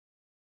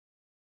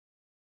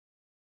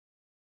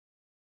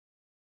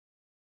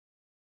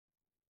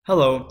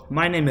Hello,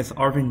 my name is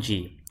Arvind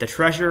G, the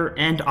Treasurer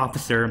and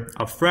Officer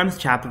of Fremd's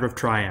chapter of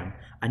Trium,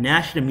 a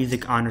National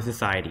Music Honor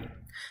Society.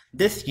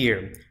 This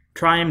year,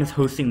 Trium is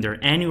hosting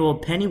their annual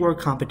Pennyworth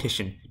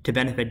competition to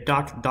benefit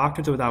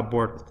Doctors Without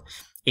Borders,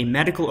 a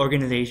medical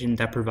organization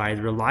that provides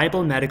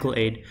reliable medical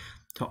aid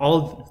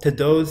to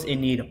those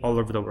in need all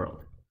over the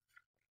world.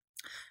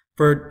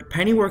 For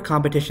Pennyworth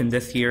competition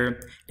this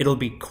year, it'll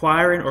be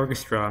choir and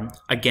orchestra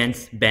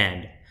against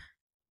band.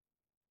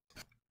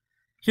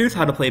 Here's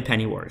how to play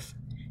Pennyworth.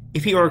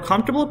 If you are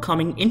comfortable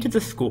coming into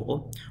the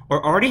school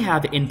or already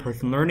have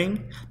in-person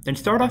learning, then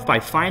start off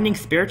by finding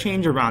spare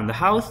change around the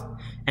house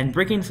and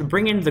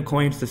bring in the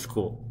coins to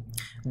school.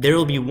 There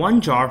will be one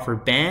jar for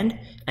band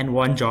and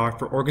one jar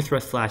for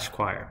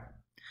orchestra/choir.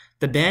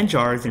 The band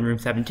jar is in room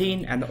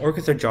 17 and the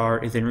orchestra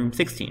jar is in room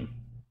 16.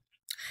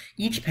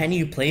 Each penny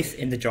you place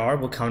in the jar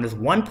will count as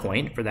 1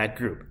 point for that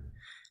group.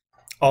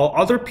 All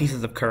other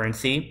pieces of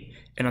currency,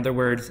 in other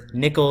words,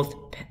 nickels,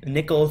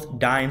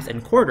 dimes,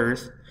 and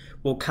quarters,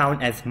 will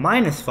count as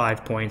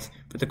 -5 points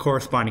for the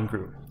corresponding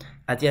group.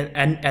 At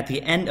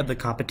the end of the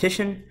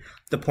competition,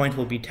 the points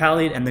will be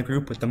tallied and the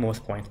group with the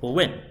most points will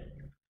win.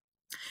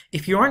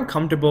 If you aren't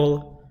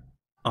comfortable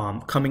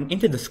coming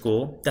into the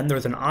school, then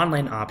there's an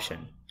online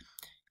option.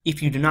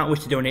 If you do not wish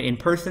to donate in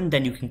person,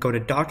 then you can go to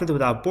Doctors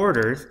Without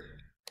Borders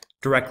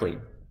directly.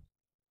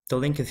 The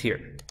link is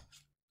here.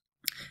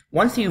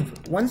 Once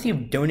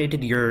you've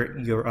donated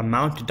your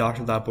amount to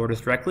Doctors Without Borders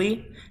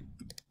directly,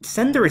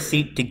 send the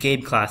receipt to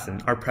Gabe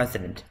Klassen, our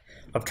president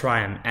of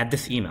Trium, at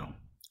this email,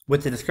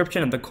 with the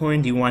description of the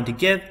coins you want to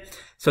give,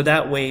 so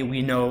that way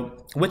we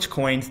know which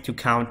coins to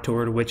count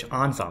toward which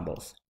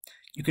ensembles.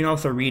 You can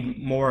also read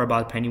more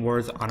about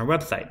Pennyworth on our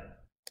website.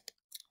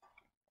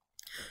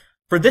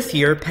 For this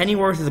year,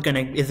 Pennyworth is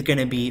going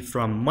to be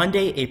from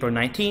Monday, April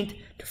 19th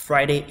to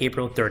Friday,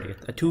 April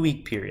 30th, a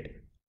 2-week period.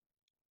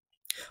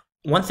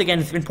 Once again,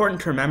 it's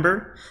important to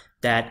remember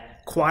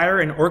that choir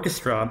and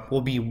orchestra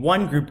will be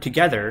one group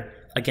together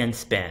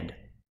against band.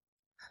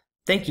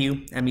 Thank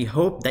you, and we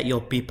hope that you'll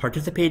be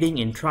participating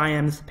in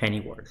Trium's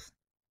Pennyworth.